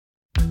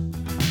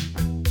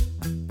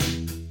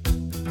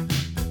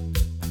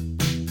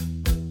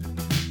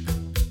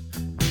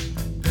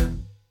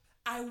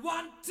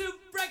want to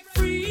break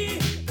free.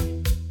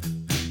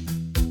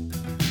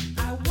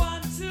 I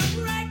want to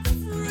break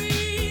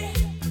free.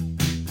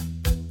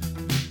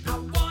 I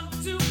want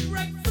to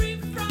break free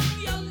from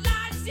your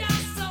lies. You're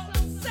so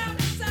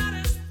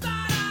self-satisfied.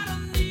 I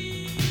don't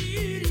need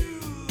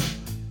you.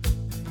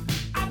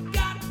 I've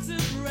got to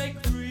break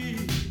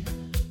free.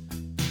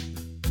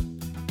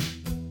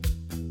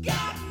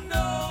 God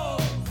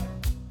knows.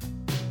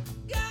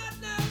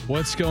 God knows.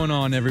 What's going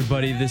on,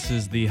 everybody? This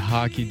is the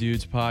Hockey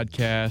Dudes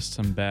podcast.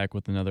 I'm back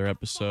with another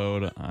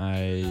episode.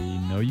 I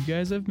know you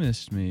guys have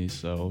missed me,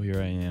 so here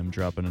I am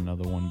dropping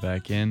another one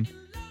back in.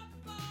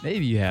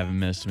 Maybe you haven't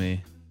missed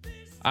me.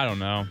 I don't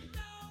know.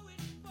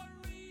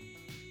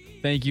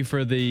 Thank you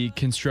for the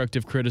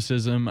constructive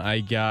criticism I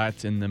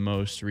got in the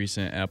most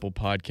recent Apple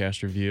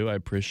Podcast review. I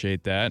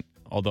appreciate that.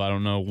 Although I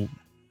don't know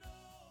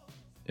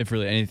if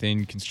really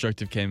anything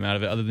constructive came out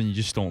of it other than you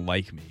just don't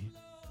like me.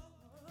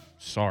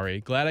 Sorry.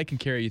 Glad I can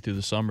carry you through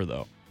the summer,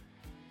 though.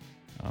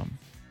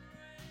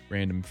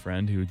 Random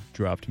friend who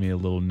dropped me a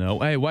little note.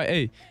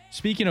 Hey,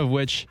 speaking of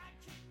which,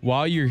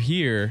 while you're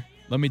here,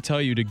 let me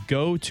tell you to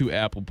go to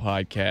Apple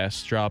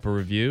Podcasts, drop a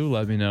review,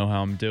 let me know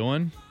how I'm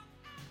doing.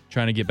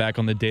 Trying to get back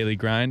on the daily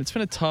grind. It's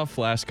been a tough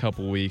last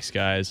couple weeks,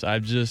 guys.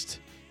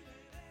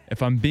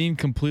 If I'm being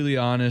completely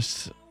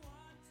honest,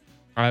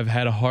 I've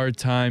had a hard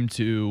time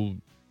to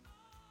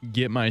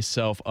get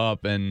myself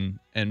up and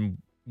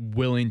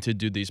willing to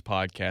do these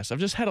podcasts. I've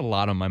just had a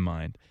lot on my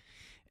mind,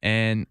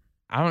 and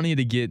I don't need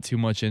to get too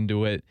much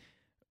into it,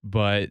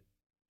 but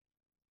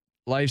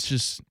life's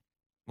just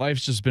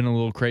been a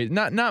little crazy.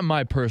 Not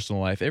my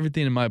personal life.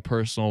 Everything in my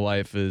personal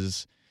life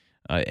is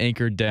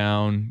anchored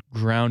down,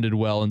 grounded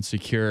well and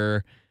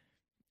secure.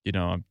 You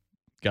know, I've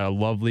got a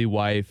lovely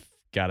wife,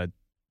 got a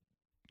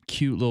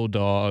cute little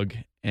dog,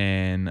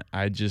 and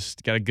I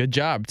just got a good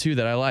job too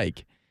that I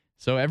like.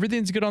 So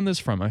everything's good on this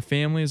front. My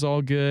family is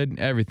all good,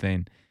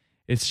 everything.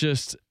 It's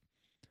just,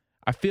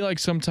 I feel like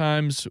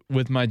sometimes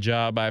with my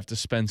job, I have to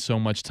spend so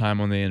much time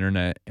on the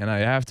internet, and I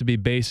have to be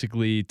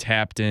basically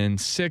tapped in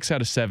 6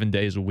 out of 7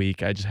 days a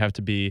week. I just have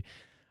to be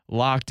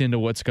locked into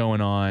what's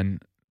going on,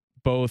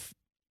 both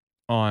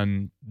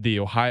on the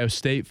Ohio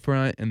State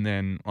front and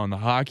then on the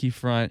hockey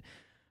front.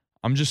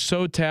 I'm just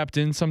so tapped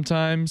in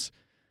sometimes,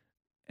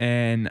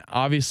 and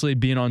obviously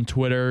being on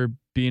Twitter,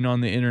 being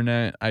on the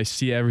internet, I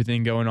see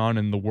everything going on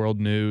in the world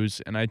news,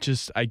 and I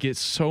get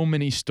so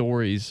many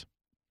stories.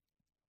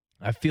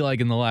 I feel like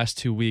in the last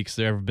 2 weeks,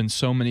 there have been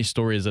so many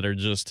stories that are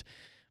just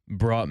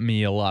brought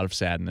me a lot of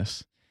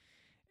sadness.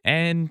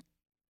 And,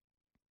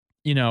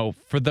 you know,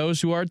 for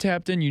those who are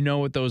tapped in, you know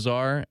what those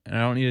are, and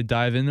I don't need to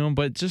dive into them,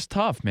 but it's just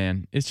tough,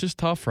 man. It's just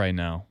tough right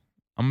now.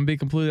 I'm going to be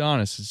completely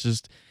honest. It's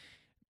just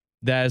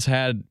that has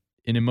had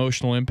an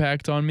emotional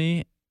impact on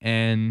me,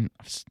 and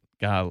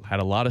I've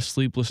had a lot of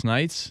sleepless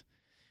nights,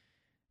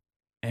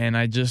 and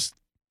I don't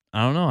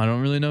know. I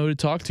don't really know who to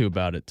talk to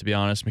about it, to be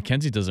honest.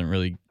 Mackenzie doesn't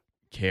really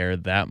care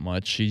that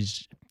much.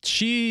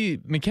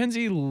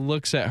 Mackenzie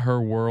looks at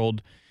her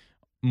world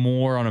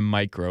more on a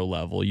micro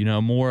level, you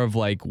know, more of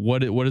like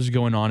what is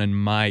going on in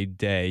my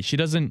day. She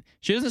doesn't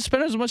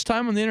spend as much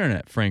time on the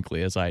internet,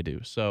 frankly, as I do.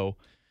 So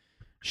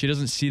she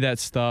doesn't see that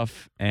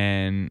stuff,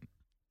 and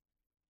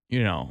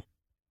you know,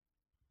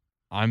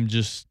 I'm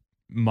just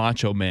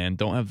macho man,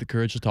 don't have the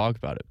courage to talk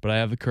about it, but I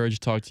have the courage to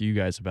talk to you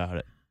guys about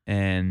it.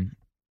 And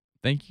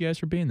thank you guys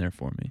for being there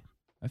for me.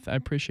 I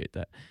appreciate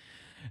that.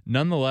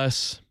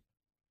 Nonetheless,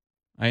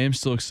 I am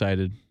still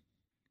excited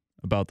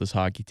about this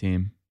hockey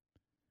team.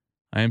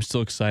 I am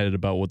still excited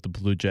about what the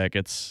Blue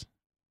Jackets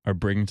are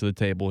bringing to the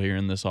table here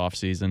in this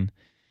offseason.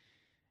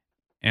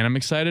 And I'm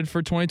excited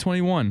for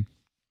 2021.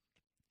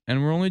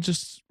 And we're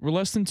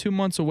less than 2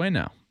 months away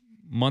now.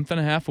 Month and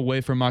a half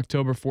away from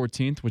October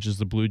 14th, which is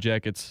the Blue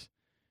Jackets'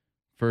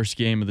 first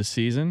game of the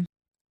season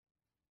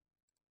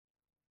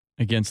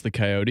against the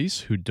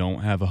Coyotes, who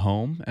don't have a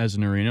home as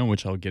an arena,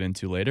 which I'll get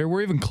into later.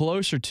 We're even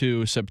closer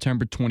to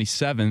September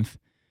 27th,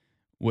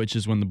 which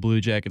is when the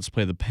Blue Jackets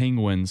play the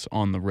Penguins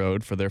on the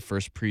road for their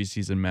first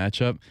preseason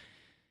matchup.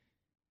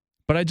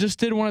 But I just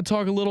did want to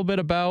talk a little bit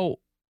about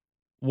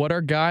what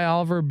our guy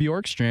Oliver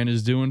Bjorkstrand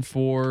is doing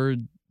for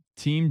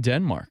Team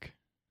Denmark.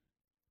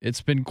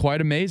 It's been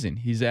quite amazing.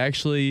 He's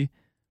actually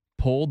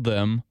pulled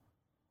them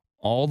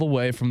all the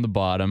way from the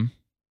bottom.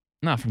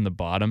 Not from the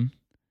bottom,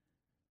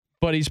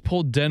 but he's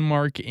pulled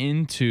Denmark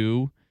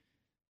into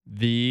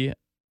the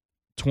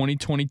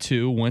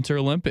 2022 Winter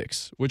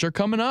Olympics, which are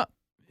coming up.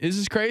 This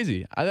is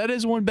crazy. That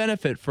is one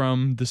benefit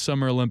from the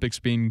Summer Olympics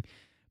being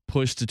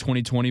pushed to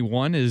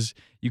 2021 is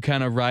you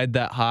kind of ride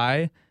that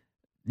high.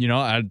 You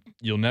know,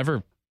 you'll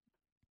never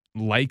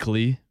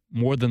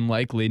more than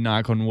likely,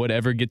 knock on wood,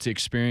 ever get to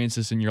experience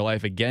this in your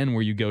life again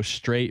where you go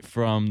straight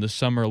from the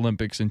Summer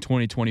Olympics in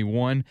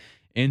 2021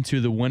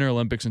 into the Winter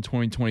Olympics in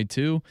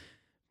 2022.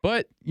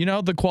 But, you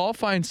know, the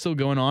qualifying's still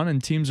going on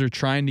and teams are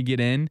trying to get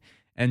in.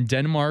 And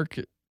Denmark,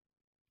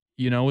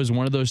 you know, is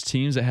one of those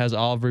teams that has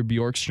Oliver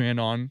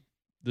Bjorkstrand on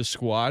the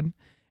squad,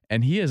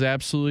 and he has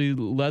absolutely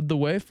led the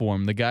way for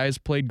him. The guy has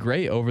played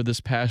great over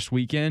this past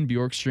weekend.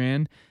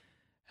 Bjorkstrand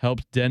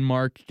helped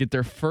Denmark get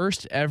their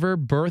first ever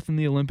berth in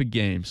the Olympic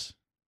Games.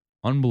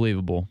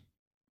 Unbelievable.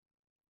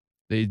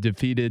 They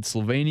defeated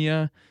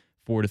Slovenia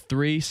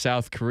 4-3.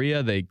 South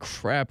Korea, they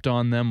crapped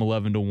on them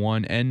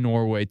 11-1. And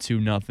Norway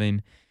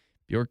 2-0.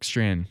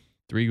 Bjorkstrand,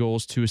 3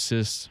 goals, 2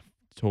 assists,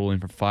 totaling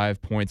for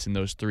 5 points in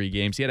those 3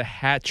 games. He had a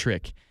hat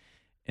trick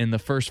in the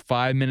first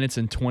 5 minutes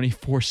and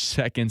 24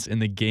 seconds in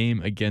the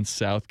game against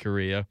South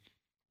Korea.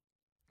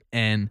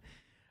 And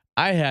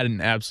I had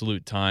an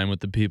absolute time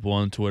with the people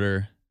on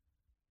Twitter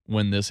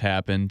when this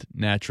happened,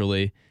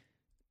 naturally,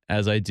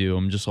 as I do.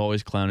 I'm just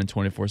always clowning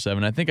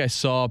 24/7. I think I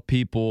saw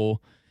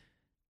people,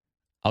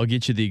 I'll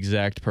get you the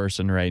exact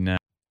person right now.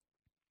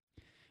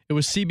 It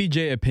was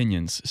CBJ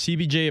Opinions.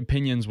 CBJ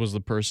Opinions was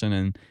the person,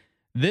 and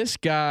this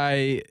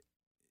guy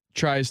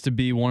tries to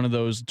be one of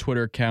those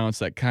Twitter accounts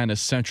that kind of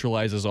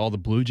centralizes all the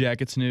Blue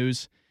Jackets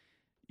news.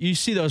 You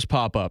see those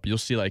pop up. You'll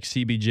see like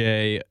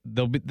CBJ.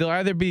 They'll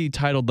either be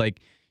titled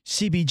like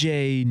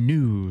CBJ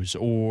News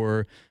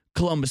or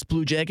Columbus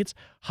Blue Jackets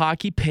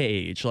Hockey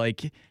Page.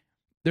 Like,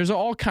 there's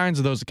all kinds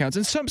of those accounts,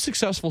 and some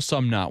successful,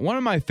 some not. One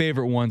of my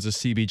favorite ones is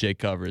CBJ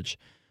Coverage,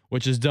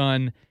 which has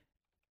done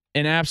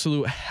an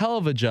absolute hell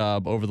of a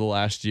job over the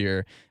last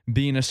year,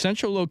 being a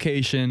central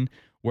location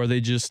where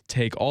they just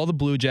take all the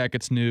Blue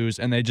Jackets news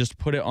and they just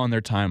put it on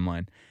their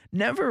timeline.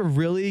 Never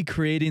really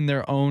creating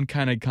their own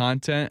kind of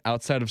content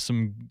outside of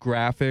some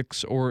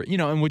graphics or,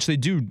 in which they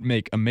do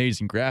make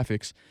amazing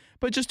graphics,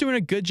 but just doing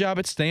a good job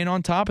at staying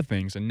on top of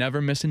things and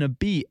never missing a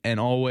beat and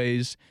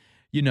always,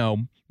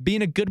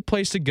 being a good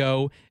place to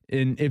go.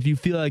 And if you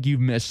feel like you've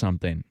missed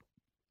something,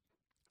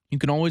 you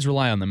can always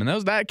rely on them.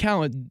 And that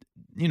account,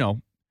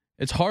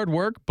 it's hard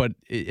work, but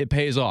it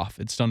pays off.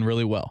 It's done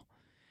really well.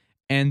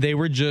 And they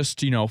were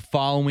just,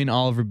 following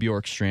Oliver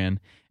Bjorkstrand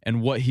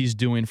and what he's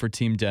doing for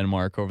Team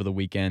Denmark over the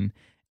weekend.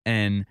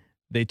 And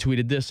they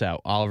tweeted this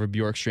out. Oliver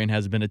Bjorkstrand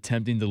has been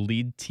attempting to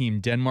lead Team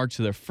Denmark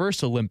to their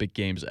first Olympic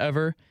Games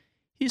ever.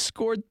 He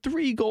scored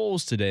 3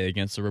 goals today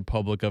against the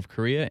Republic of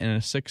Korea in a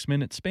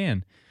 6-minute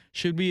span.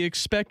 Should we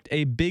expect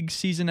a big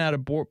season out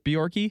of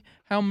Bjorky?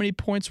 How many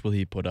points will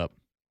he put up?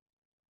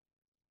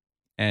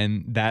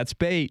 And that's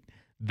bait.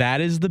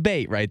 That is the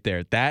bait right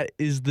there. That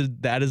is the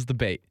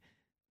bait.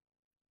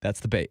 That's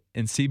the bait.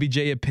 And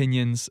CBJ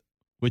Opinions,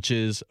 which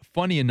is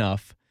funny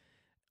enough,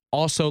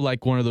 also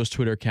like one of those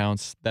Twitter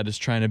accounts that is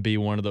trying to be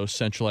one of those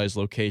centralized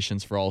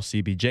locations for all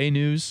CBJ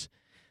news.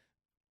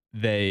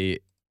 They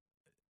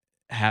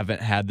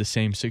haven't had the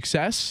same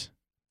success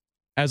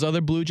as other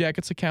Blue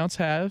Jackets accounts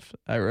have,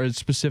 or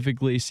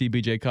specifically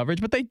CBJ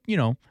Coverage, but they,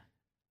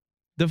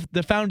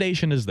 the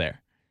foundation is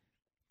there.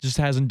 Just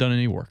hasn't done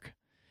any work.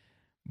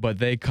 But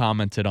they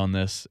commented on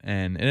this,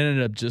 and it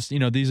ended up just,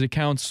 these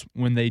accounts,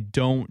 when they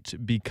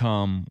don't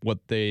become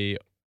what they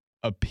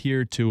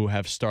appear to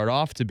have start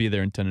off to be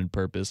their intended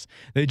purpose,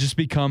 they just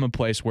become a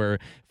place where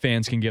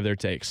fans can give their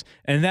takes.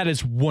 And that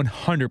is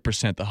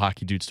 100% the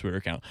Hockey Dudes Twitter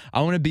account.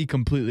 I want to be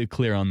completely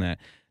clear on that.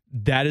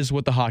 That is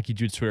what the Hockey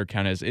Dudes Twitter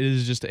account is. It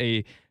is just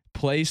a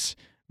place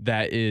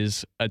that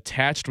is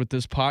attached with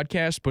this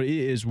podcast, but it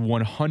is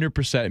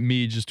 100%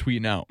 me just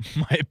tweeting out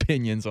my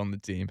opinions on the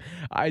team.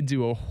 I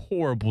do a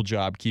horrible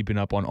job keeping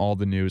up on all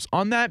the news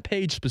on that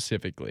page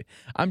specifically.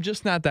 I'm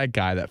just not that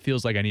guy that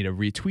feels like I need to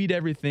retweet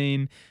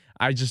everything.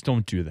 I just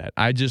don't do that.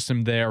 I just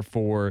am there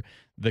for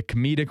the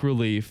comedic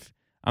relief.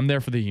 I'm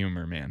there for the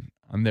humor, man.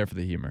 I'm there for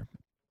the humor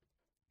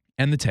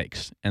and the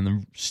takes and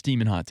the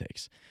steaming hot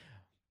takes.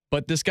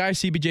 But this guy,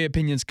 CBJ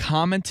Opinions,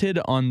 commented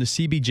on the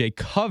CBJ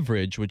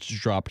Coverage, which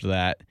dropped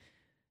that,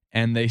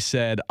 and they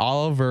said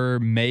Oliver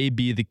may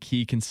be the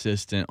key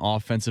consistent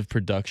offensive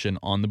production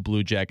on the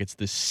Blue Jackets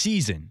this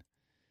season.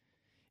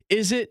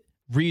 Is it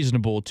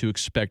reasonable to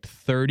expect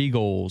 30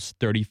 goals,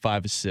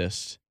 35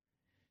 assists,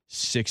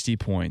 60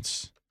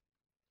 points?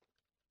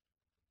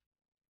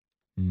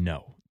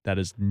 No, that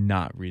is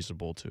not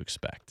reasonable to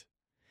expect.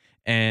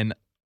 And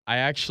I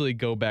actually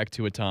go back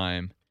to a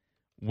time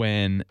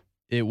when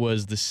it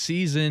was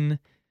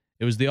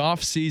the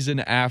off season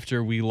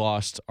after we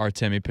lost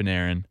Artemi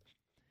Panarin.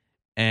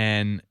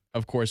 And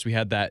of course we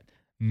had that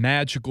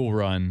magical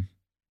run.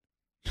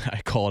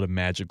 I call it a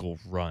magical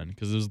run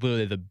because it was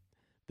literally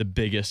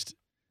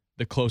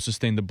the closest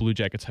thing the Blue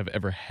Jackets have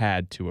ever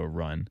had to a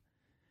run.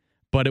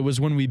 But it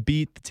was when we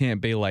beat the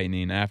Tampa Bay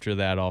Lightning after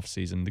that off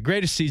season, the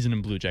greatest season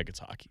in Blue Jackets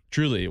hockey.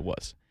 Truly it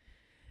was.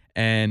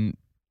 And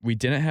we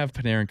didn't have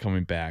Panarin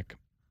coming back,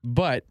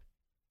 but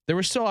there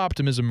was still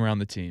optimism around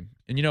the team.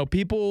 And,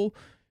 people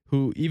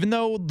who, even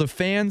though the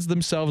fans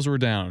themselves were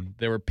down,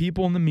 there were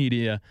people in the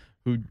media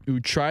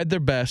who tried their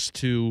best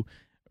to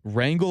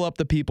wrangle up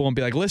the people and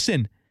be like,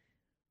 listen,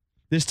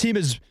 this team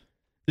is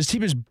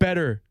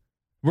better.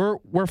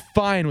 We're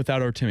fine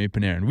without Artemi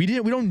Panarin. We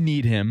don't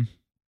need him.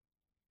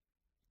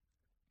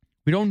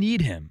 We don't need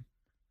him.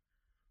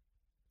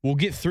 We'll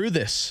get through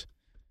this.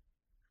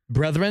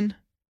 Brethren,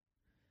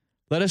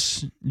 let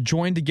us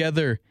join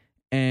together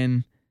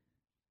and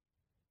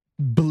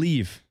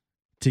believe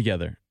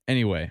together.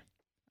 Anyway,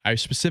 I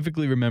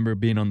specifically remember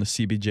being on the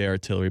CBJ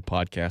Artillery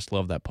podcast.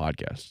 Love that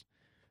podcast.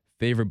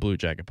 favorite Blue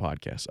Jacket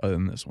podcasts other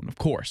than this one, of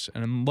course.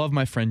 And I love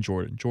my friend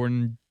Jordan.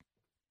 Jordan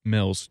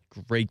Mills,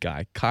 great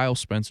guy. Kyle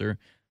Spencer,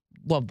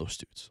 love those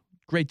dudes.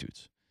 Great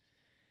dudes.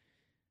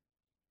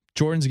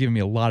 Jordan's given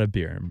me a lot of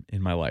beer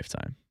in my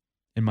lifetime,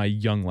 in my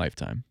young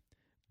lifetime.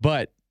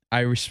 But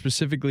I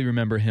specifically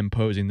remember him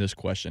posing this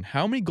question.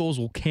 How many goals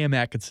will Cam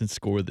Atkinson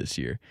score this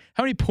year?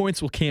 How many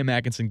points will Cam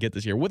Atkinson get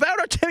this year? Without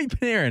Artemi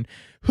Panarin,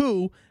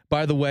 who,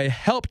 by the way,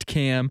 helped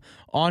Cam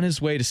on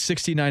his way to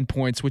 69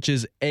 points, which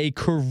is a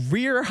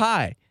career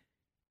high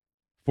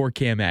for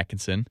Cam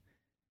Atkinson.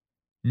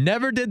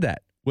 Never did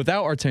that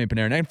without Artemi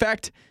Panarin. In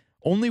fact,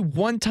 only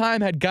one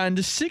time had gotten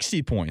to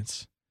 60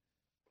 points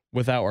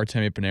without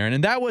Artemi Panarin,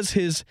 and that was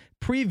his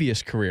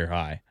previous career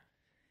high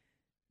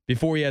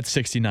before he had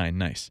 69.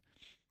 Nice.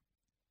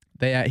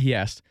 He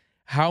asked,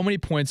 how many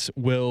points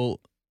will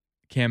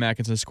Cam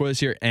Atkinson score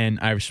this year? And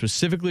I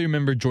specifically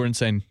remember Jordan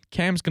saying,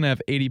 Cam's going to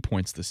have 80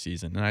 points this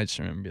season. And I just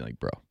remember being like,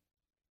 bro,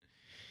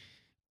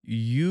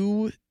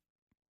 you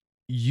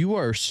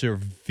are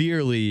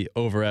severely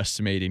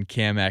overestimating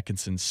Cam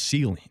Atkinson's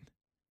ceiling.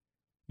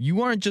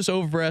 You aren't just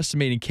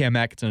overestimating Cam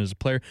Atkinson as a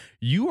player.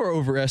 You are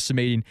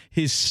overestimating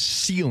his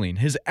ceiling,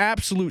 his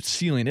absolute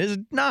ceiling. It is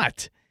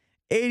not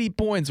 80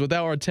 points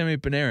without Artemi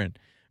Panarin.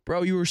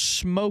 Bro, you were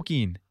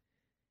smoking.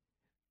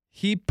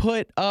 He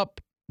put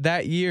up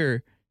that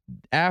year,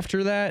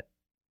 after that,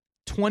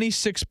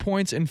 26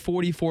 points in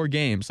 44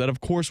 games. That, of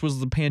course,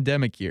 was the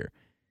pandemic year.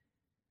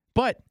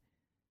 But,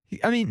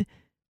 I mean,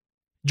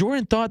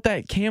 Jordan thought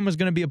that Cam was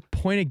going to be a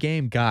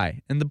point-a-game guy.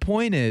 And the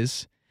point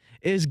is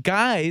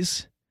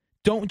guys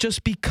don't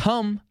just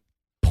become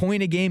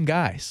point-a-game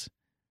guys,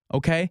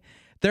 okay?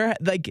 They're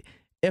like,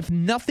 if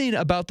nothing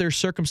about their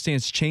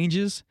circumstance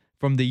changes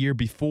from the year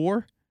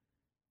before,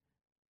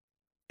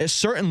 it's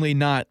certainly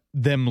not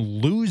them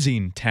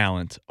losing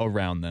talent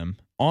around them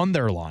on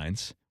their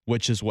lines,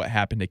 which is what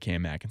happened to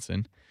Cam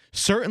Atkinson.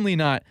 Certainly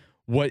not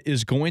what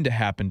is going to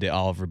happen to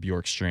Oliver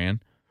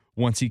Bjorkstrand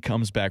once he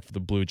comes back for the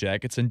Blue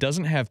Jackets and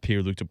doesn't have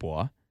Pierre-Luc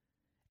Dubois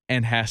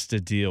and has to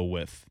deal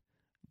with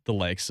the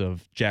likes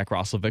of Jack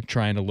Roslovic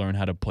trying to learn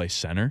how to play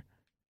center,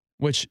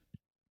 which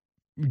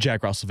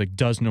Jack Roslovic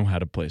does know how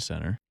to play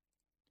center.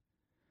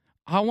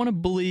 I want to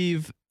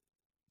believe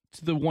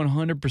to the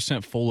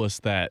 100%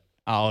 fullest that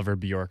Oliver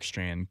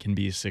Bjorkstrand can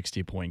be a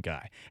 60-point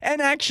guy.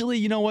 And actually,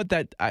 you know what?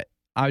 That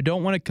I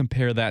don't want to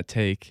compare that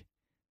take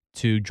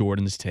to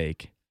Jordan's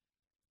take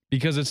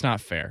because it's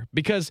not fair.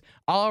 Because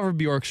Oliver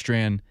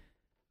Bjorkstrand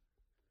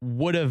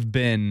would have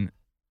been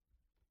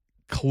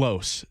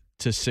close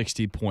to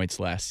 60 points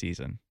last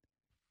season.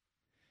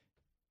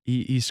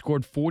 He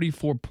scored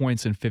 44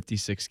 points in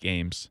 56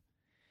 games.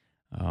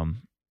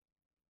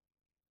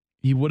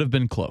 He would have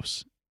been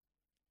close.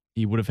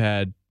 He would have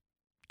had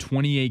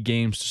 28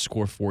 games to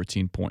score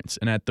 14 points.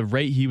 And at the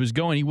rate he was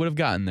going, he would have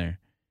gotten there.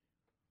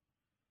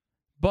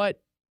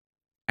 But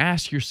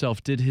ask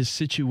yourself, did his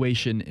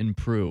situation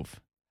improve?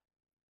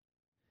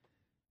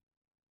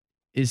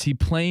 Is he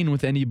playing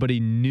with anybody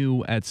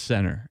new at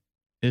center?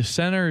 His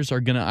centers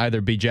are going to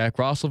either be Jack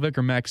Roslovic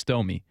or Max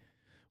Domi,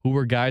 who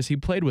were guys he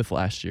played with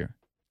last year.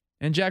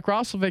 And Jack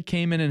Roslovic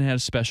came in and had a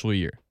special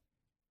year.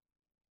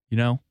 You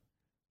know?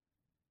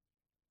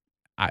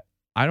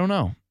 I don't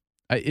know.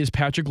 Is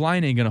Patrick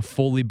Laine going to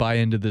fully buy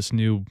into this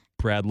new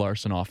Brad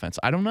Larson offense?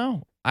 I don't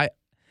know.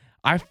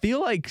 I feel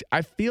like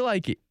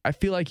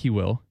he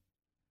will.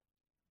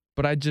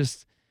 But I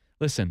just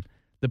listen,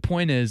 the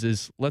point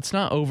is let's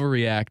not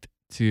overreact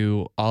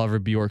to Oliver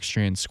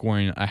Bjorkstrand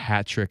scoring a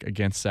hat trick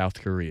against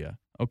South Korea.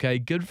 Okay?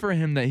 Good for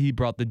him that he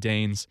brought the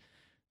Danes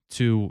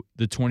to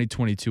the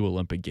 2022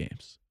 Olympic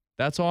Games.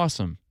 That's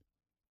awesome.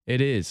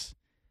 It is.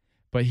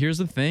 But here's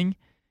the thing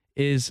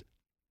is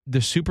the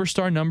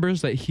superstar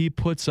numbers that he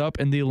puts up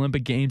in the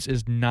Olympic Games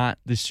is not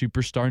the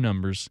superstar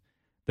numbers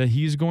that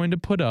he's going to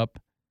put up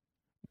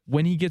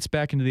when he gets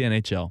back into the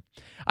NHL.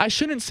 I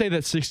shouldn't say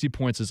that 60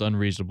 points is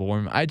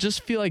unreasonable. I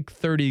just feel like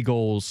 30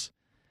 goals.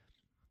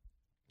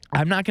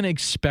 I'm not going to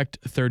expect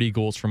 30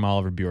 goals from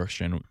Oliver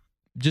Bjorkstrand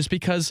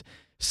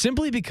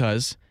simply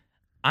because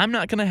I'm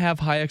not going to have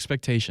high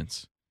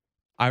expectations.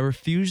 I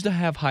refuse to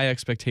have high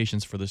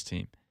expectations for this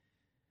team.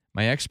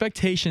 My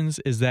expectations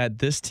is that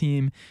this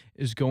team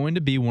is going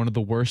to be one of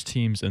the worst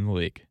teams in the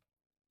league.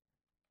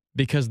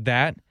 Because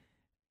that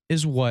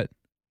is what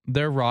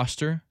their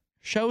roster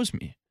shows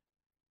me.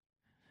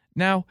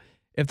 Now,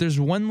 if there's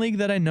one league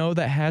that I know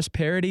that has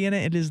parity in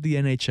it, it is the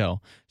NHL.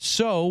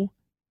 So,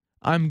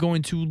 I'm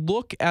going to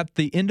look at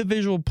the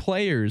individual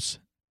players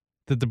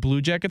that the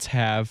Blue Jackets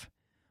have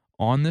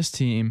on this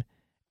team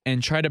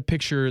and try to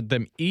picture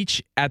them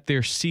each at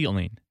their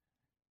ceiling.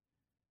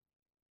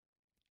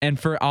 And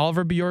for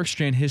Oliver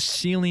Bjorkstrand, his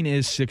ceiling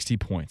is 60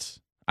 points.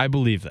 I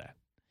believe that.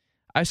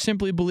 I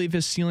simply believe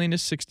his ceiling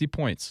is 60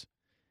 points.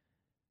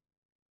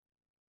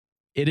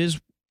 It is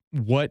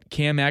what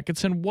Cam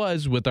Atkinson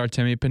was with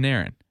Artemi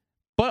Panarin,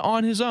 but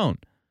on his own.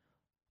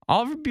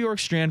 Oliver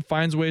Bjorkstrand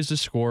finds ways to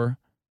score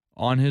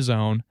on his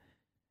own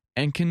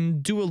and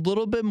can do a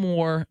little bit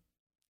more,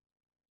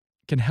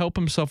 can help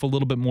himself a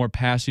little bit more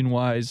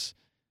passing-wise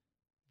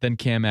than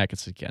Cam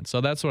Atkinson can.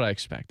 So that's what I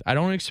expect. I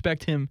don't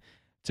expect him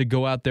to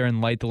go out there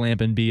and light the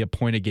lamp and be a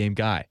point-a-game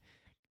guy.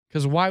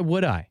 Because why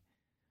would I?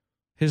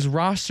 His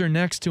roster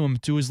next to him,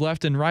 to his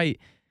left and right,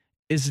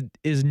 is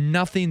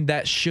nothing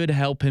that should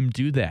help him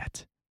do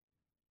that.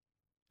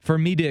 For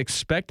me to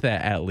expect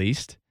that, at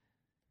least.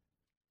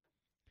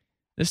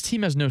 This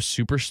team has no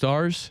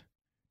superstars.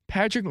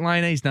 Patrick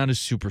Laine is not a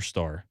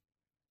superstar.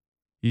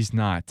 He's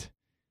not.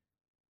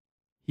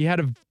 He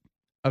had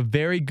a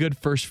very good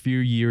first few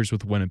years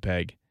with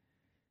Winnipeg.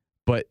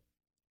 But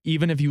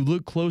even if you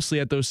look closely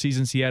at those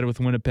seasons he had with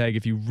Winnipeg,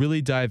 if you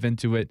really dive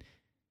into it,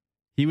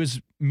 he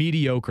was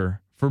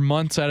mediocre for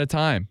months at a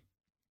time.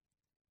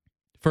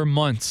 For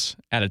months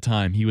at a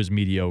time, he was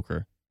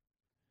mediocre.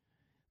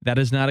 That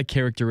is not a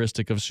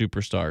characteristic of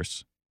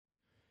superstars.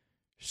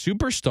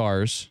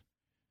 Superstars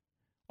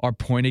are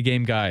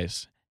point-a-game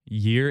guys,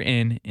 year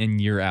in and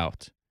year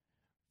out.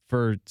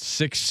 For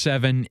 6,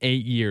 7,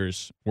 8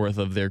 years worth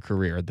of their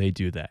career, they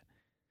do that.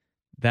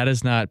 That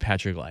is not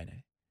Patrick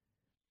Laine.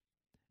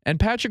 And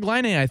Patrick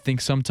Laine, I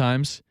think,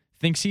 sometimes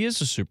thinks he is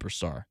a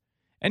superstar.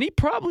 And he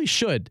probably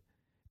should.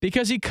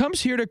 Because he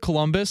comes here to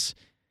Columbus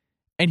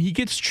and he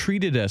gets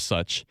treated as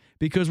such.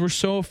 Because we're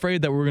so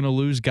afraid that we're going to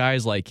lose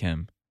guys like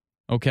him.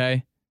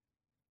 Okay?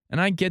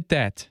 And I get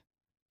that.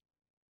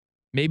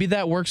 Maybe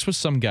that works with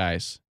some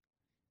guys.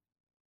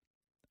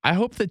 I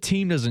hope the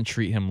team doesn't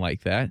treat him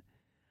like that.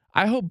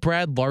 I hope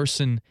Brad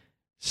Larson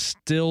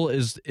still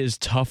is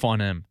tough on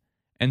him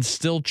and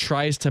still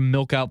tries to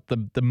milk out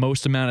the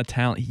most amount of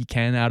talent he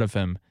can out of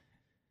him.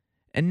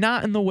 And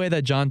not in the way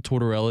that John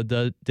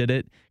Tortorella did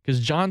it, because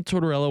John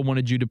Tortorella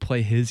wanted you to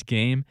play his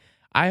game.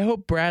 I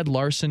hope Brad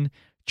Larson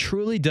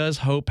truly does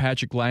hope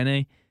Patrick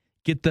Laine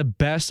get the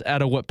best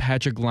out of what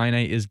Patrick Laine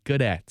is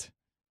good at.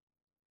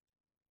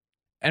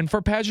 And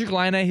for Patrick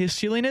Laine, his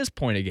ceiling is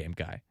point-a-game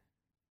guy.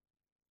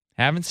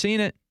 Haven't seen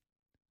it.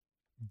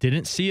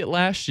 Didn't see it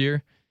last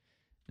year.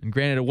 And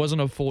granted, it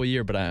wasn't a full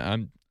year, but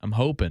I'm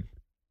hoping.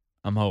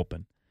 I'm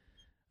hoping.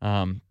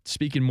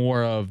 Speaking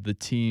more of the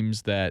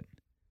teams that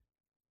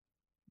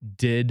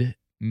did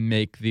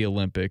make the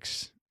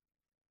Olympics,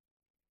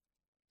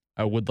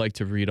 I would like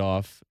to read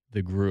off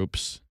the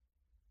groups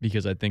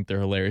because I think they're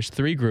hilarious.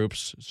 3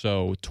 groups,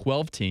 so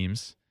 12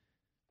 teams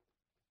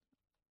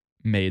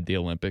made the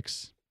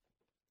Olympics.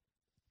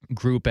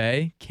 Group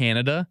A,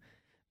 Canada,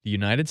 the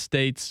United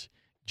States,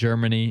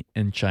 Germany,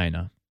 and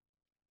China.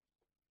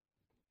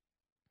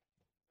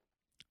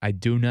 I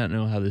do not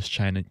know how this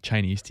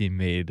Chinese team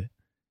made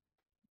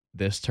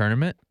this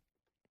tournament,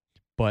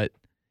 but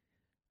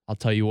I'll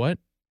tell you what,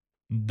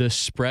 the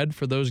spread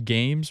for those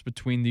games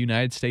between the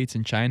United States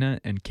and China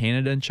and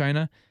Canada and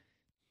China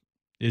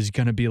is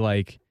going to be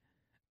like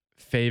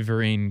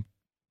favoring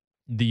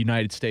the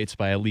United States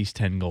by at least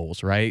 10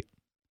 goals, right?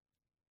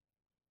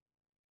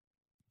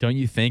 Don't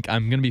you think?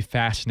 I'm going to be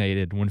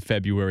fascinated when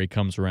February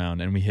comes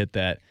around and we hit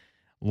that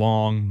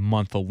long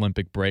month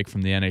Olympic break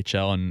from the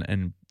NHL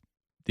and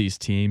these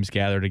teams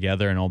gather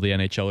together and all the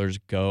NHLers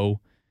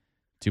go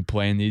to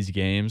play in these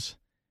games.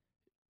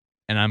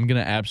 And I'm going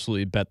to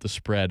absolutely bet the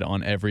spread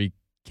on every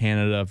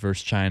Canada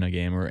versus China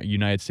game or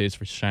United States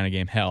versus China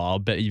game. Hell,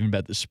 I'll even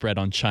bet the spread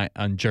on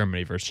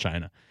Germany versus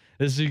China.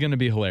 This is going to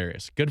be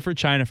hilarious. Good for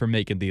China for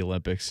making the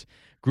Olympics.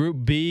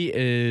 Group B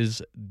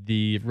is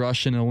the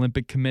Russian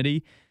Olympic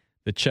Committee,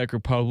 the Czech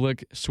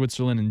Republic,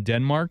 Switzerland, and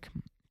Denmark.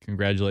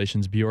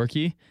 Congratulations,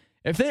 Bjorky.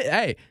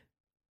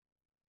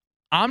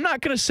 I'm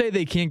not going to say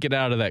they can't get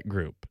out of that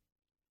group.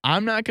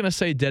 I'm not going to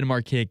say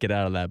Denmark can't get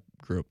out of that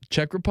group.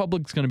 Czech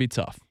Republic's going to be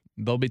tough.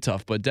 They'll be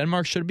tough, but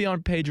Denmark should be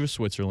on page with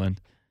Switzerland.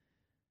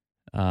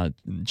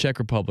 Czech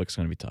Republic's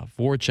going to be tough.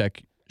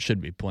 Voracek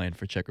should be playing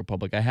for Czech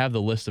Republic. I have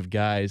the list of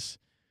guys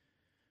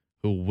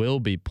who will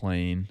be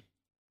playing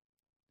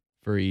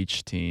for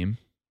each team.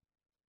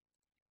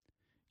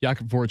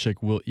 Jakub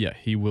Voracek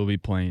will be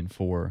playing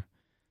for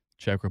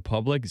Czech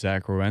Republic.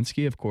 Zach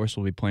Werenski, of course,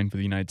 will be playing for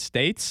the United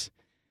States.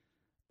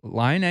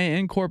 Laine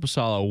and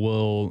Korpisalo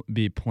will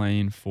be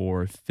playing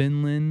for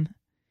Finland.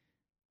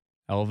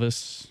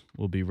 Elvis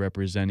will be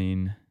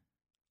representing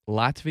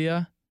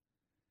Latvia.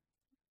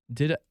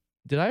 Did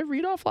I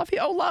read off Latvia?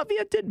 Oh,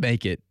 Latvia did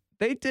make it.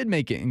 They did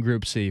make it in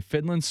Group C.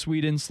 Finland,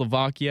 Sweden,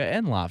 Slovakia,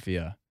 and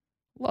Latvia.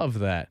 Love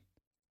that.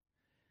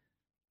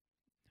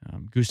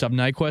 Gustav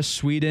Nyquist,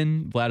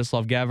 Sweden.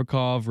 Vladislav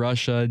Gavrikov,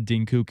 Russia.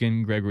 Dean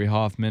Kukin, Gregory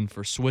Hoffman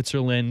for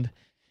Switzerland.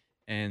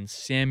 And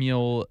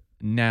Samuel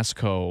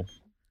Nasko,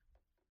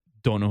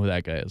 don't know who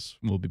that guy is,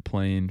 will be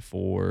playing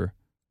for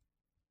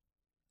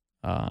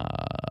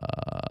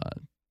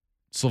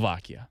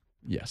Slovakia.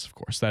 Yes, of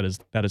course. That is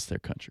their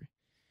country.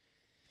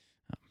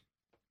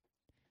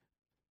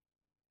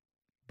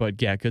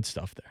 But yeah, good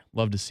stuff there.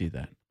 Love to see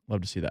that.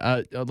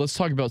 Let's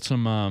talk about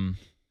some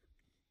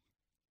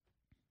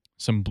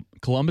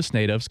Columbus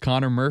natives.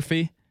 Connor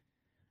Murphy,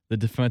 the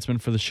defenseman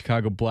for the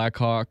Chicago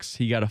Blackhawks.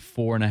 He got a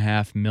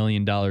 $4.5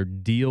 million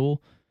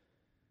deal.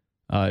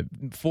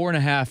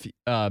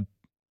 4.5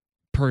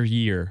 per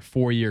year,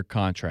 4-year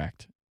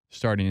contract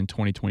starting in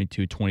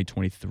 2022,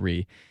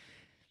 2023.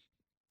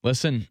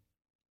 Listen,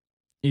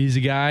 He's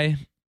a guy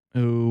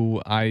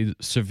who I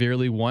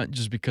severely want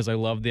just because I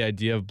love the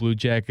idea of Blue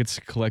Jackets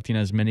collecting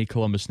as many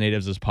Columbus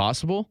natives as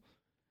possible.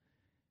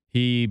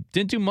 He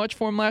didn't do much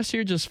for him last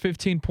year, just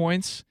 15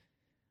 points.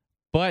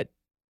 But,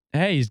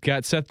 hey, he's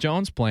got Seth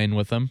Jones playing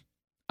with him.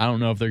 I don't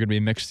know if they're going to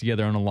be mixed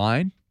together on a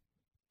line,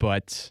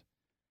 but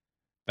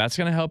that's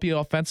going to help you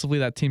offensively.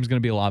 That team's going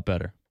to be a lot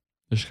better.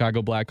 The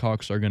Chicago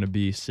Blackhawks are going to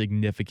be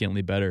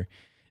significantly better.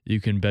 You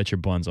can bet your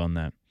buns on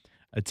that.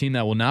 A team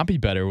that will not be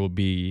better will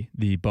be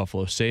the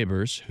Buffalo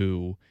Sabres,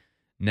 who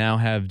now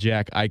have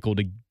Jack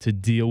Eichel to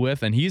deal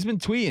with. And he's been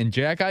tweeting.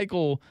 Jack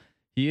Eichel,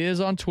 he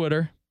is on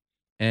Twitter.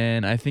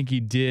 And I think he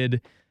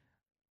did.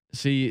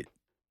 See,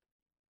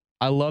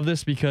 I love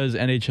this because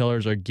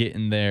NHLers are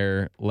getting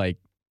they're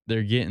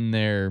getting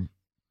their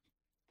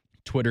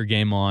Twitter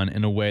game on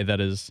in a way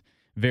that is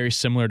very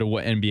similar to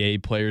what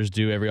NBA players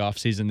do every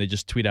offseason. They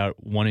just tweet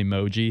out one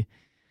emoji,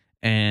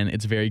 and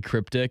it's very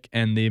cryptic.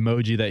 And the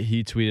emoji that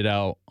he tweeted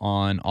out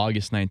on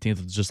August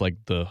 19th was just like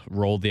the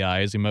roll the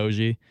eyes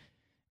emoji.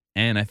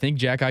 And I think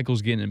Jack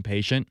Eichel's getting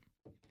impatient.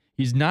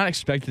 He's not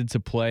expected to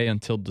play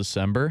until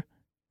December,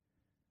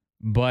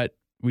 but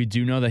we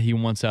do know that he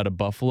wants out of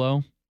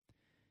Buffalo.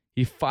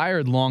 He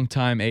fired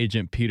longtime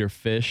agent Peter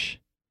Fish,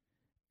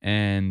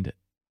 and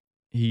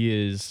he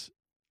is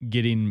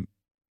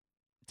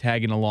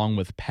tagging along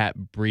with Pat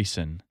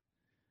Breeson,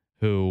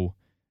 who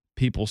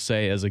people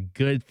say is a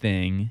good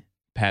thing.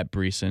 Pat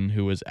Breeson,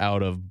 who was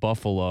out of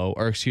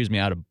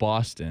out of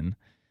Boston.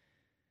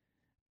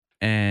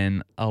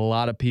 And a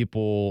lot of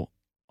people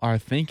are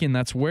thinking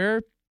that's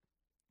where,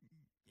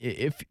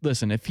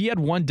 if he had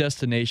one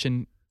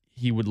destination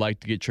he would like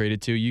to get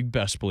traded to, you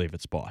best believe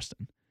it's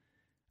Boston.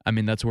 I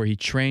mean, that's where he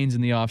trains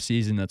in the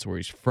offseason. That's where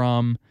he's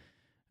from.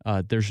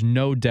 There's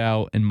no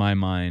doubt in my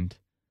mind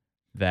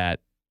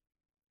that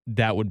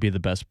would be the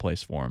best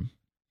place for him.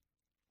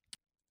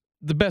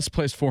 The best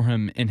place for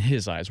him in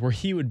his eyes, where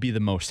he would be the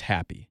most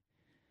happy.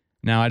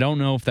 Now, I don't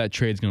know if that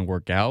trade's going to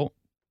work out.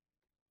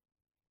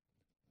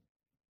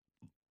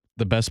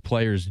 The best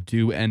players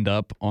do end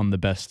up on the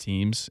best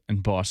teams,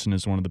 and Boston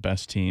is one of the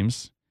best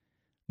teams.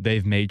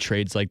 They've made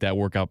trades like that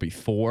work out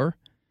before.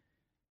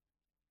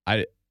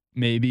 I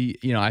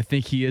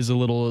think he is a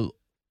little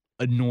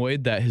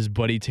annoyed that his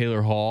buddy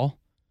Taylor Hall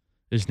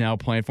is now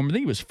playing for him. I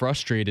think he was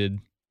frustrated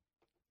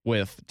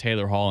with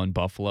Taylor Hall in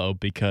Buffalo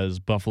because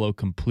Buffalo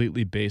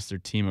completely based their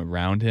team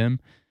around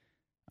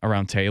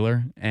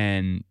Taylor,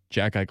 and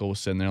Jack Eichel was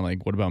sitting there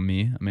like, what about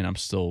me? I mean, I'm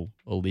still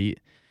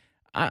elite.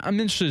 I'm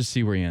interested to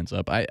see where he ends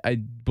up. I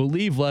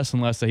believe less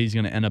and less that he's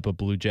going to end up a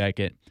Blue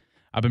Jacket.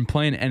 I've been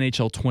playing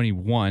NHL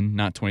 21,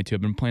 not 22.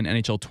 I've been playing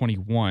NHL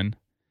 21,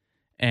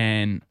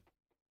 and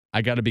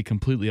I got to be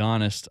completely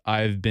honest.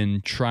 I've been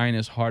trying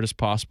as hard as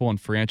possible in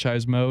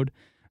franchise mode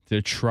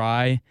to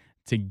try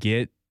to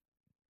get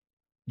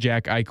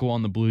Jack Eichel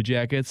on the Blue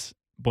Jackets,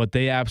 but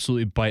they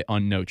absolutely bite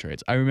on no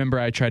trades. I remember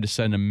I tried to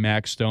send him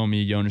Max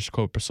Domi, Jonas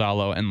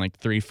Korpisalo, and like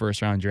 3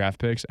 first-round draft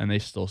picks, and they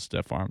still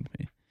stiff-armed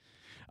me.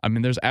 I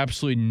mean, there's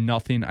absolutely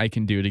nothing I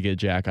can do to get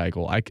Jack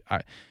Eichel.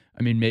 I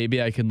mean, maybe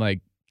I can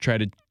like try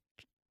to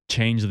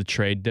change the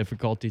trade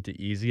difficulty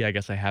to easy. I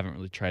guess I haven't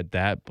really tried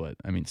that, but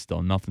I mean,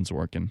 still nothing's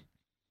working.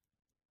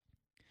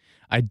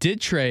 I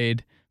did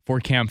trade for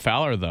Cam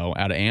Fowler, though,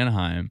 out of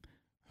Anaheim,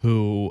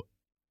 who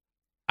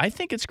I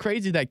think it's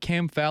crazy that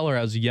Cam Fowler,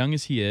 as young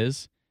as he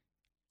is,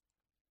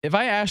 if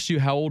I asked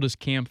you how old is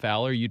Cam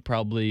Fowler, you'd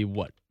probably,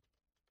 what?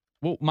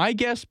 Well, my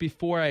guess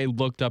before I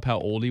looked up how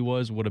old he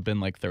was would have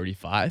been like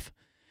 35.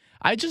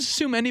 I just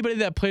assume anybody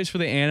that plays for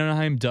the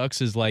Anaheim Ducks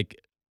is like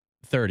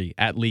 30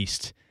 at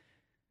least.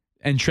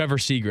 And Trevor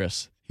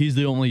Seagrass, he's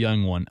the only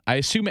young one. I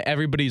assume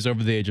everybody's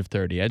over the age of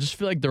 30. I just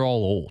feel like they're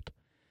all old.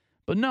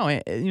 But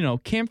no,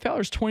 Cam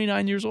Fowler's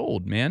 29 years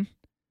old, man.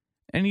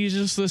 And he's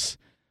just this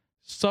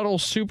subtle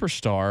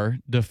superstar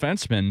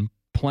defenseman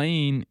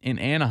playing in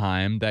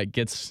Anaheim that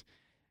gets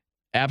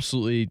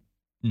absolutely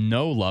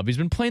no love. He's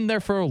been playing there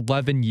for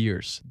 11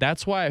 years.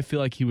 That's why I feel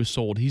like he was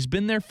sold. He's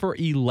been there for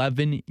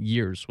 11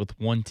 years with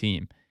one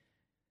team.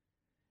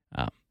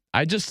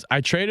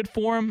 I traded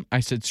for him. I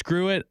said,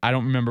 screw it. I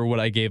don't remember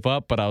what I gave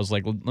up, but I was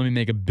like, let me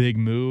make a big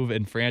move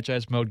in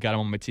franchise mode. Got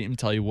him on my team.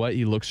 Tell you what,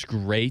 he looks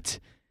great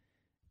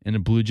in a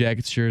Blue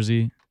Jackets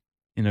jersey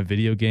in a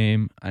video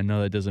game. I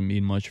know that doesn't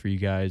mean much for you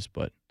guys,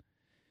 but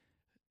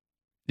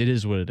it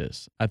is what it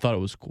is. I thought it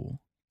was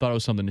cool. Thought it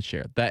was something to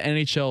share. That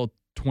NHL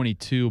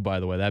 22, by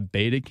the way, that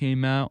beta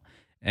came out,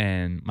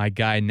 and my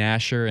guy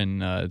Nasher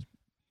and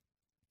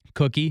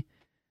Cookie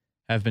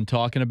have been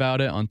talking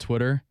about it on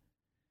Twitter.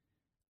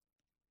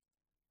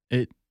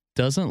 It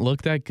doesn't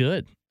look that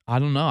good. I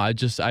don't know.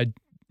 I'm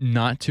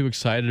not too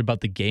excited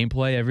about the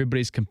gameplay.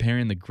 Everybody's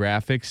comparing the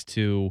graphics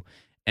to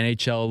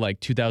NHL like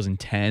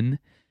 2010,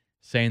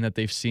 saying that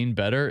they've seen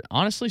better.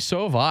 Honestly,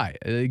 so have I.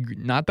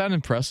 Not that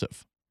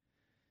impressive,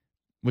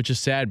 which is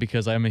sad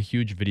because I'm a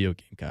huge video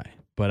game guy,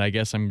 but I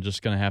guess I'm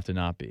just going to have to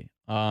not be.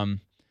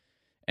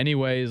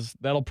 Anyways,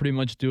 that'll pretty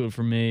much do it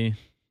for me.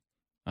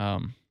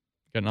 Got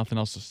nothing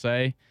else to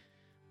say.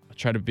 I'll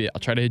try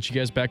to hit you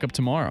guys back up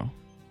tomorrow.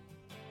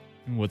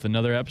 with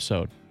another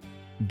episode.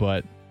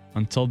 But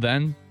until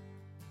then,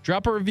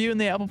 drop a review in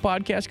the Apple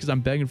Podcast because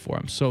I'm begging for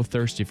it. I'm so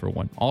thirsty for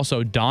one.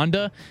 Also,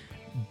 Donda.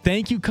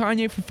 Thank you,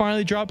 Kanye, for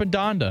finally dropping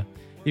Donda.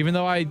 Even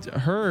though I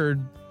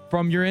heard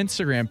from your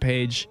Instagram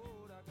page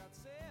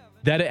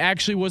that it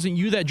actually wasn't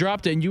you that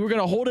dropped it and you were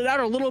going to hold it out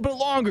a little bit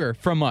longer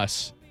from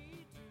us.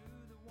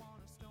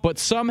 But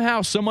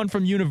somehow someone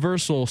from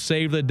Universal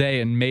saved the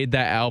day and made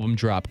that album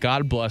drop.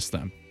 God bless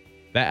them.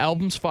 That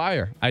album's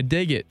fire. I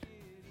dig it.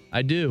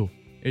 I do.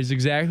 It's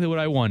exactly what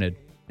I wanted.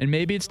 And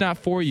maybe it's not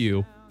for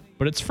you,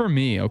 but it's for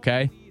me,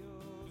 okay?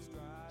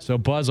 So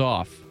buzz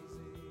off.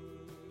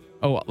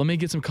 Oh, let me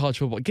get some college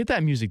football. Get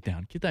that music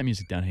down. Get that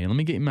music down. Hey, let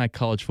me get my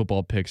college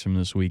football picks from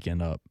this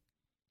weekend up.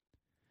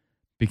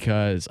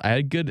 Because I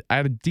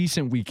had a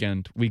decent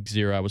weekend, week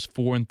 0. I was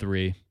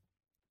 4-3.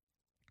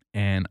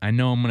 And I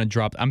know I'm going to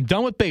drop. I'm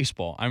done with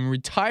baseball. I'm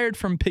retired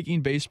from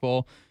picking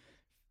baseball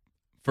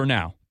for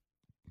now.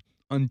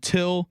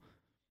 Until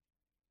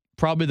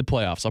probably the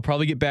playoffs. I'll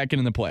probably get back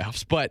into the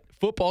playoffs. But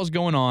football's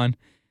going on.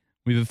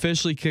 We've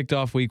officially kicked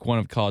off week 1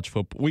 of college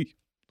football.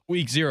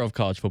 Week 0 of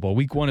college football.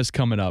 Week 1 is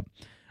coming up.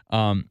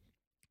 I'm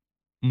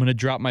going to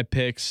drop my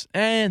picks.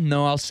 And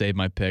no, I'll save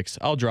my picks.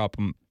 I'll drop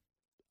them.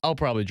 I'll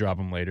probably drop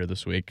them later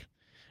this week.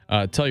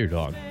 Tell your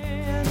dog.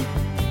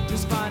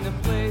 Just find a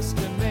place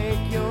to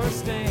make your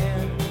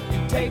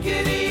stand. Take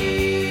it easy.